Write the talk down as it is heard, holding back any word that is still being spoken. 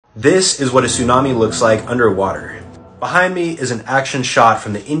This is what a tsunami looks like underwater. Behind me is an action shot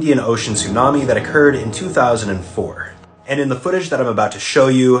from the Indian Ocean tsunami that occurred in 2004. And in the footage that I'm about to show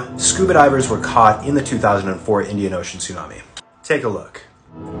you, scuba divers were caught in the 2004 Indian Ocean tsunami. Take a look.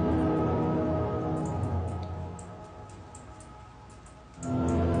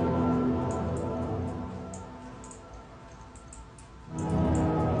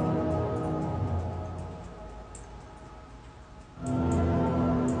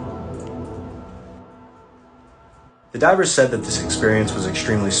 The divers said that this experience was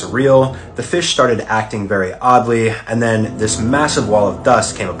extremely surreal, the fish started acting very oddly, and then this massive wall of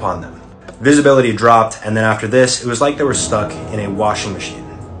dust came upon them. Visibility dropped, and then after this, it was like they were stuck in a washing machine.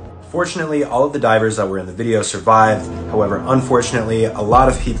 Fortunately, all of the divers that were in the video survived. However, unfortunately, a lot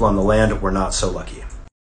of people on the land were not so lucky.